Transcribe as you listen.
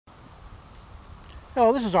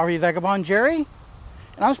Hello, this is RV Vagabond Jerry,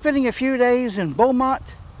 and I'm spending a few days in Beaumont,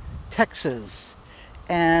 Texas.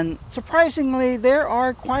 And surprisingly, there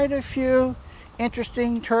are quite a few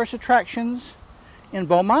interesting tourist attractions in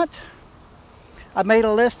Beaumont. I made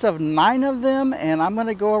a list of 9 of them, and I'm going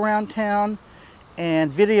to go around town and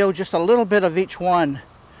video just a little bit of each one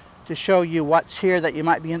to show you what's here that you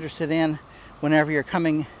might be interested in whenever you're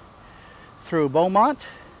coming through Beaumont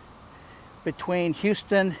between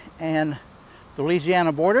Houston and the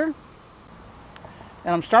Louisiana border.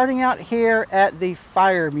 And I'm starting out here at the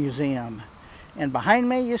Fire Museum, and behind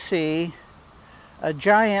me you see a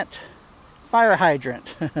giant fire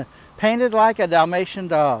hydrant painted like a Dalmatian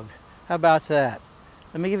dog. How about that?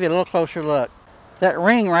 Let me give you a little closer look. That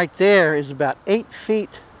ring right there is about 8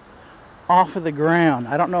 feet off of the ground.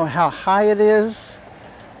 I don't know how high it is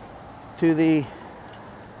to the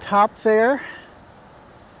top there.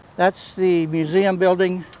 That's the museum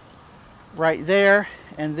building right there,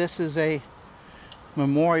 and this is a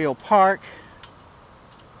memorial park.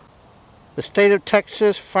 The State of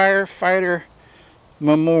Texas Firefighter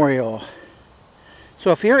Memorial.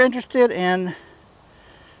 So if you're interested in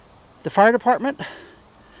the fire department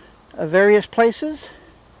of various places,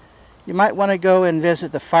 you might want to go and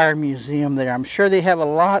visit the Fire Museum there. I'm sure they have a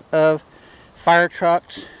lot of fire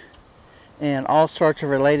trucks and all sorts of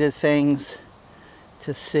related things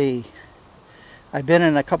to see. I've been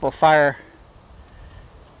in a couple of fire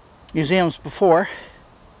museums before,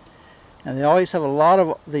 and they always have a lot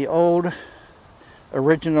of the old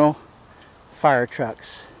original fire trucks.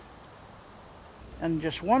 And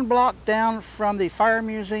just 1 block down from the Fire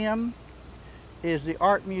Museum is the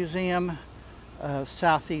Art Museum of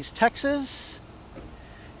Southeast Texas,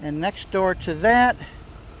 and next door to that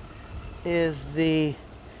is the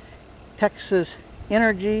Texas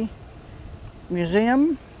Energy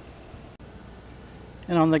Museum.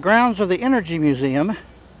 And on the grounds of the Energy Museum,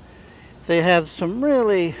 they have some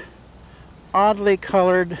really oddly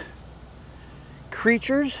colored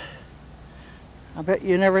creatures. I bet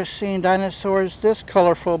you've never seen dinosaurs this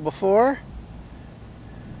colorful before.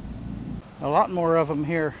 A lot more of them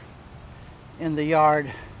here in the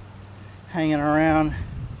yard hanging around.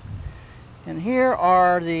 And here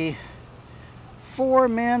are the 4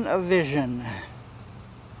 men of vision.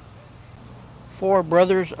 4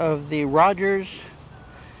 brothers of the Rogers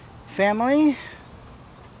family.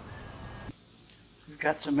 We've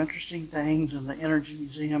got some interesting things in the Energy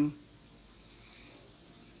Museum.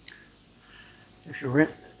 If you're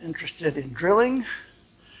interested in drilling,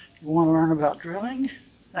 you want to learn about drilling,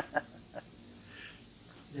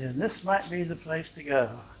 then this might be the place to go.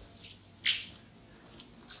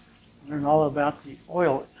 Learn all about the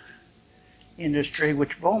oil industry,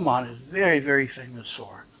 which Beaumont is very, very famous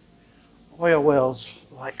for. Oil wells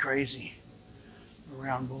like crazy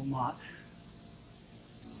around Beaumont.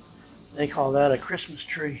 They call that a Christmas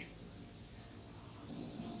tree.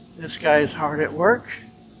 This guy's hard at work.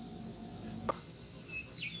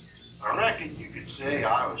 I reckon you could say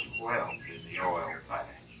I was whelmed in the oil patch.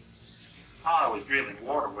 I was drilling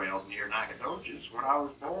water wells near Nacogdoches when I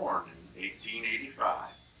was born in 1885.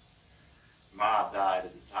 Ma died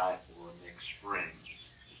of the typhoid next spring,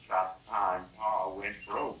 just about the time Pa went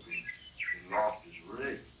broke and lost his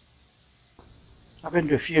rig. I've been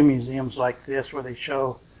to a few museums like this where they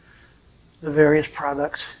show the various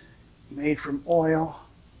products made from oil.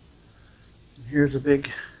 And here's a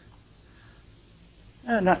big,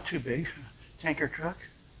 not too big, tanker truck.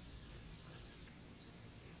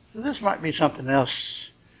 So this might be something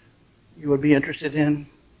else you would be interested in.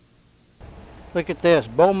 Look at this.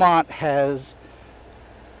 Beaumont has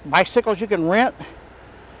bicycles you can rent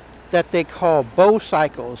that they call Beau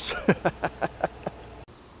cycles.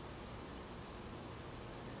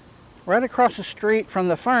 Right across the street from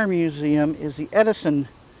the Fire Museum is the Edison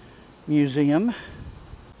Museum.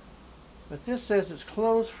 But this says it's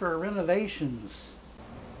closed for renovations.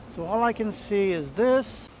 So all I can see is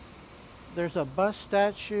this. There's a bust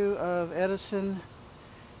statue of Edison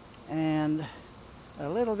and a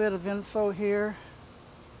little bit of info here.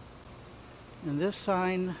 And this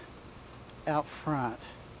sign out front.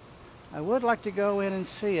 I would like to go in and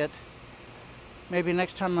see it. Maybe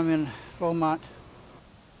next time I'm in Beaumont.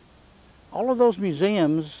 All of those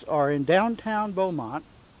museums are in downtown Beaumont,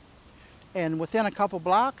 and within a couple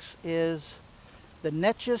blocks is the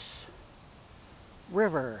Neches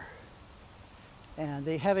River. And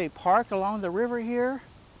they have a park along the river here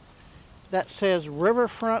that says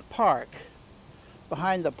Riverfront Park.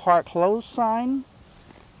 Behind the park closed sign,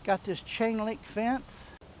 got this chain link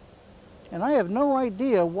fence. And I have no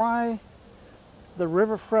idea why the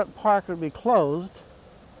Riverfront Park would be closed.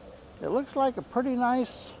 It looks like a pretty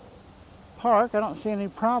nice park. I don't see any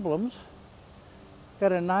problems.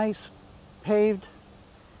 Got a nice paved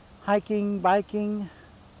hiking, biking,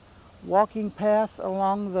 walking path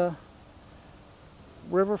along the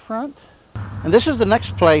riverfront. And this is the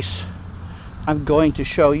next place I'm going to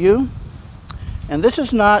show you. And this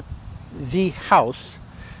is not the house.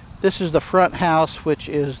 This is the front house, which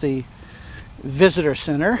is the visitor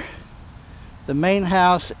center. The main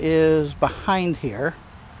house is behind here.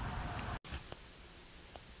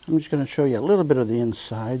 I'm just going to show you a little bit of the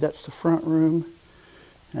inside. That's the front room.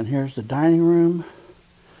 And here's the dining room.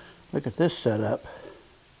 Look at this setup.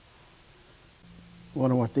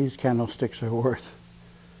 Wonder what these candlesticks are worth.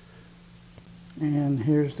 And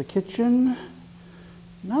here's the kitchen.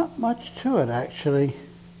 Not much to it, actually.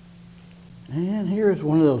 And here's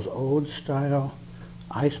one of those old style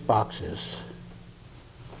ice boxes.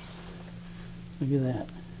 Look at that.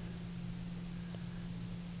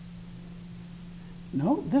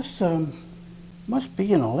 No, this must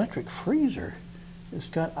be an electric freezer. It's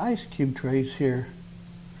got ice cube trays here.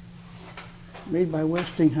 Made by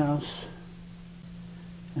Westinghouse.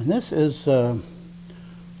 And this is a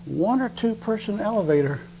 1 or 2 person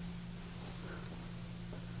elevator.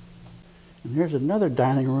 And here's another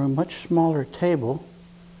dining room, much smaller table.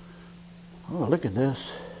 Oh, look at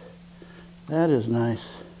this. That is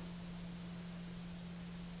nice.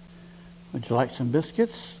 Would you like some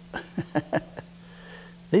biscuits?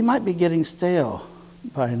 They might be getting stale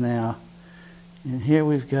by now. And here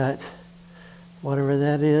we've got whatever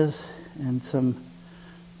that is, and some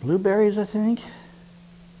blueberries, I think.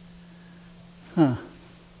 Huh.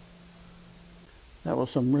 That was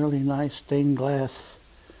some really nice stained glass.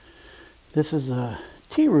 This is a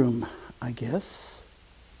tea room, I guess.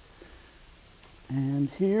 And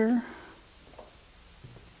here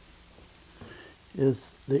is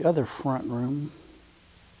the other front room.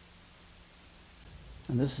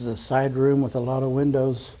 And this is a side room with a lot of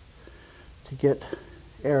windows to get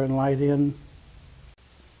air and light in.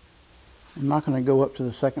 I'm not going to go up to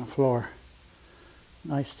the second floor.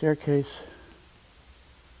 Nice staircase.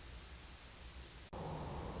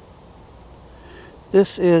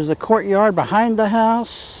 This is the courtyard behind the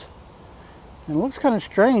house. And it looks kind of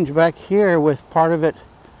strange back here with part of it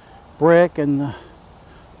brick and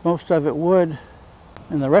most of it wood.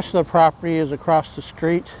 And the rest of the property is across the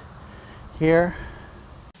street here.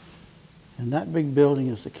 And that big building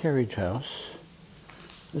is the carriage house.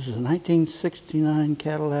 This is a 1969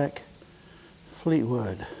 Cadillac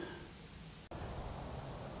Fleetwood.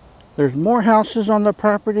 There's more houses on the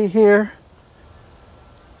property here.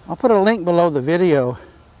 I'll put a link below the video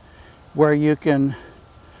where you can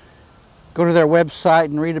go to their website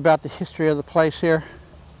and read about the history of the place here.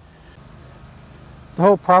 The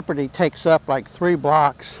whole property takes up like 3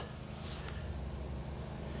 blocks.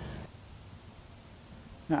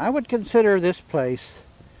 Now, I would consider this place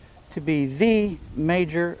to be the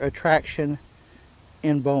major attraction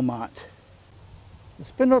in Beaumont. The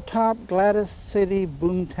Spindletop Gladys City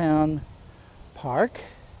Boomtown Park.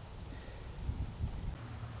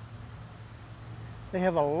 They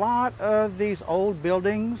have a lot of these old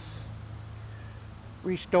buildings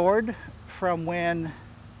restored from when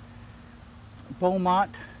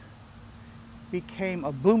Beaumont became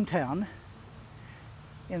a boomtown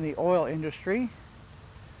in the oil industry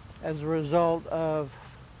as a result of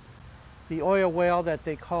the oil well that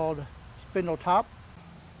they called Spindletop.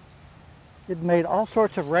 It made all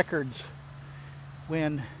sorts of records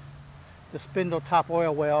when the Spindletop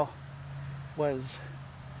oil well was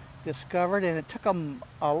discovered, and it took them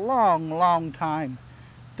a long time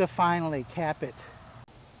to finally cap it.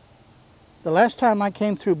 The last time I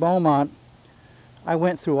came through Beaumont, I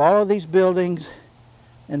went through all of these buildings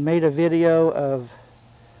and made a video of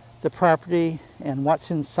the property and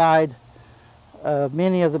what's inside of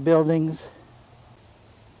many of the buildings.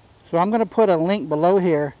 So I'm going to put a link below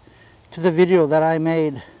here to the video that I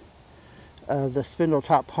made of the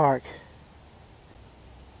Spindletop Park.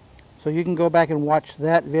 So you can go back and watch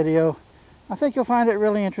that video. I think you'll find it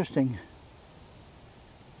really interesting.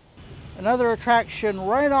 Another attraction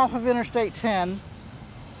right off of Interstate 10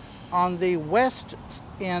 on the west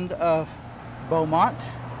end of Beaumont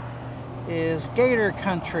is gator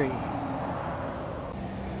country.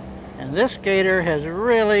 And this gator has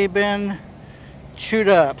really been chewed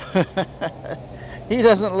up. He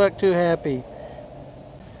doesn't look too happy.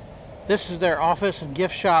 This is their office and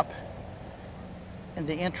gift shop and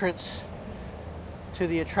the entrance to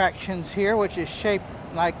the attractions here, which is shaped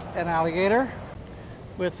like an alligator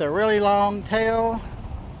with a really long tail.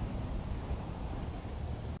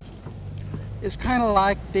 It's kind of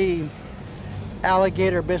like the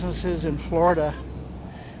alligator businesses in Florida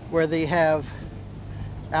where they have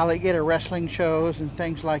alligator wrestling shows and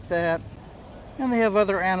things like that. And they have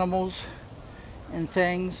other animals and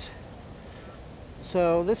things.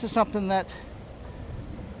 So this is something that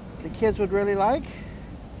the kids would really like.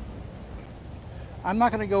 I'm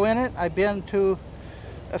not going to go in it. I've been to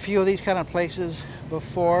a few of these kind of places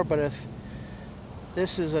before, but if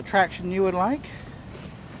this is an attraction you would like,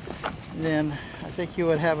 then I think you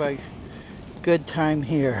would have a good time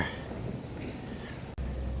here.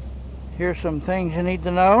 Here's some things you need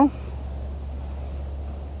to know.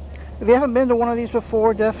 If you haven't been to one of these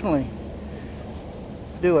before, definitely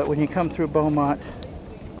do it when you come through Beaumont.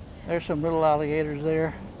 There's some little alligators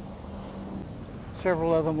there.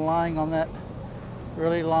 Several of them lying on that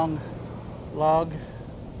really long log.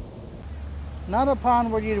 Not a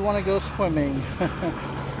pond where you'd want to go swimming.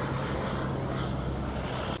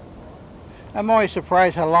 I'm always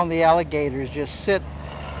surprised how long the alligators just sit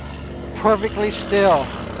perfectly still.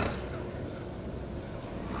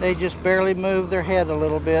 They just barely move their head a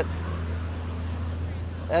little bit.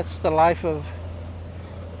 That's the life of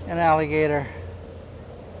an alligator.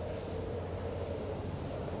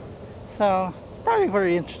 So, probably a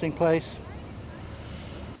very interesting place.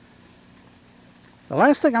 The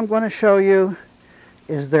last thing I'm going to show you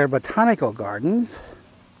is their botanical garden.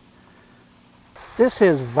 This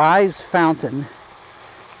is Vi's fountain.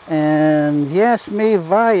 And yes, me,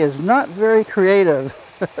 Vi is not very creative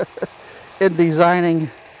in designing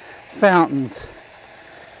fountains.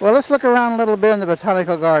 Well, let's look around a little bit in the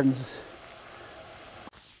botanical gardens.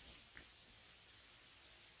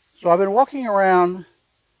 So I've been walking around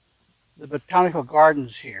the botanical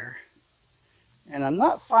gardens here, and I'm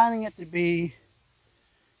not finding it to be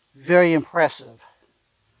very impressive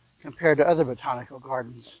compared to other botanical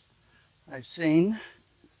gardens I've seen.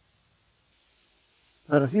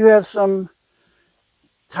 But if you have some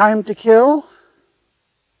time to kill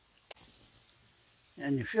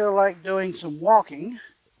and you feel like doing some walking,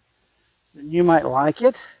 then you might like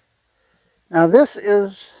it. Now this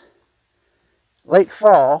is late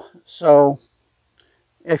fall, so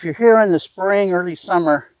if you're here in the spring, early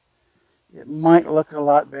summer, it might look a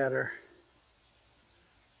lot better.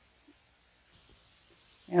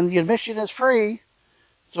 And the admission is free,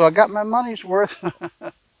 so I got my money's worth.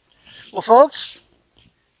 Well, folks,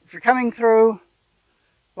 if you're coming through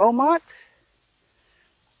Beaumont,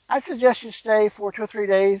 I suggest you stay for 2 or 3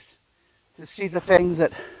 days to see the things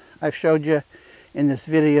that I've showed you in this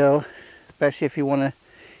video, especially if you want to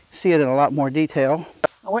see it in a lot more detail.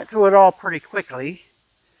 I went through it all pretty quickly,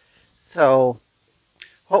 so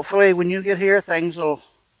hopefully when you get here, things will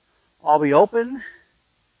all be open.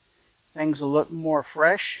 Things will look more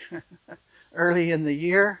fresh early in the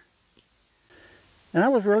year. And I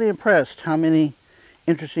was really impressed how many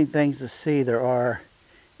interesting things to see there are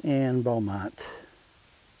in Beaumont.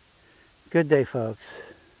 Good day, folks.